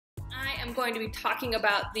am going to be talking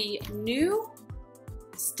about the new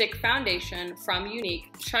stick foundation from Younique.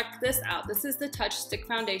 Check this out. This is the Touch Stick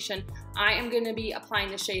Foundation. I am going to be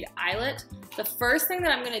applying the shade Eyelet. The first thing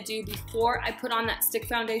that I'm going to do before I put on that stick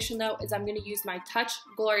foundation though is I'm going to use my Touch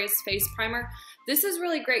Glorious Face Primer. This is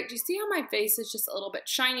really great. Do you see how my face is just a little bit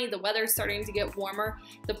shiny? The weather's starting to get warmer.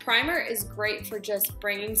 The primer is great for just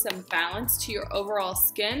bringing some balance to your overall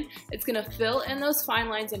skin. It's going to fill in those fine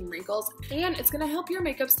lines and wrinkles, and it's going to help your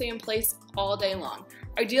makeup stay in place all day long.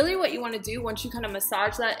 Ideally, what you want to do once you kind of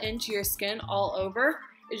massage that into your skin all over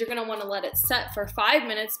is you're going to want to let it set for 5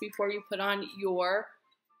 minutes before you put on your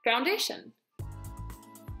foundation.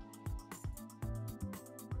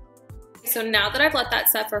 So now that I've let that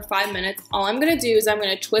set for 5 minutes, all I'm going to do is I'm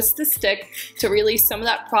going to twist the stick to release some of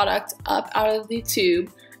that product up out of the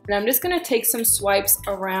tube. And I'm just going to take some swipes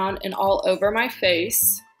around and all over my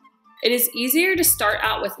face. It is easier to start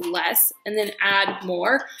out with less and then add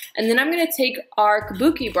more. And then I'm going to take our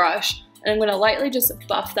kabuki brush and I'm going to lightly just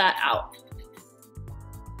buff that out.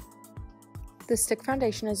 The stick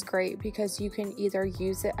foundation is great because you can either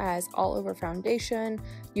use it as all over foundation,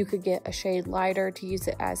 you could get a shade lighter to use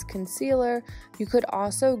it as concealer, you could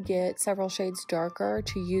also get several shades darker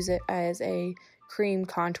to use it as a cream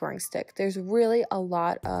contouring stick. There's really a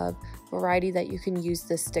lot of variety that you can use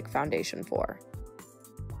this stick foundation for.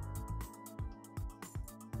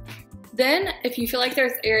 Then if you feel like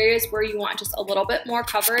there's areas where you want just a little bit more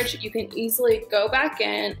coverage, you can easily go back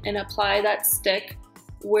in and apply that stick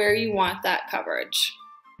where you want that coverage.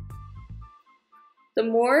 The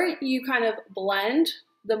more you kind of blend,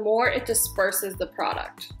 the more it disperses the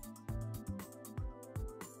product.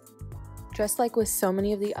 Just like with so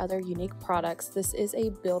many of the other Younique products, this is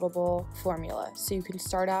a buildable formula. So you can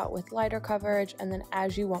start out with lighter coverage, and then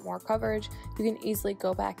as you want more coverage, you can easily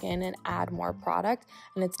go back in and add more product,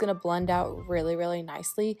 and it's gonna blend out really, really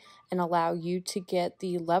nicely and allow you to get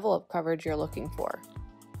the level of coverage you're looking for.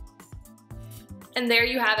 And there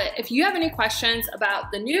you have it. If you have any questions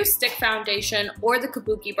about the new stick foundation or the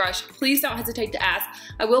kabuki brush, please don't hesitate to ask.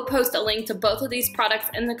 I will post a link to both of these products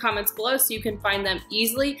in the comments below so you can find them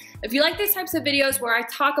easily. If you like these types of videos where I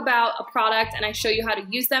talk about a product and I show you how to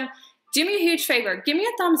use them, do me a huge favor. Give me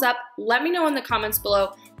a thumbs up. Let me know in the comments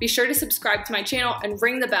below. Be sure to subscribe to my channel and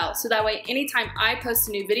ring the bell so that way anytime I post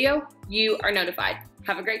a new video, you are notified.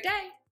 Have a great day.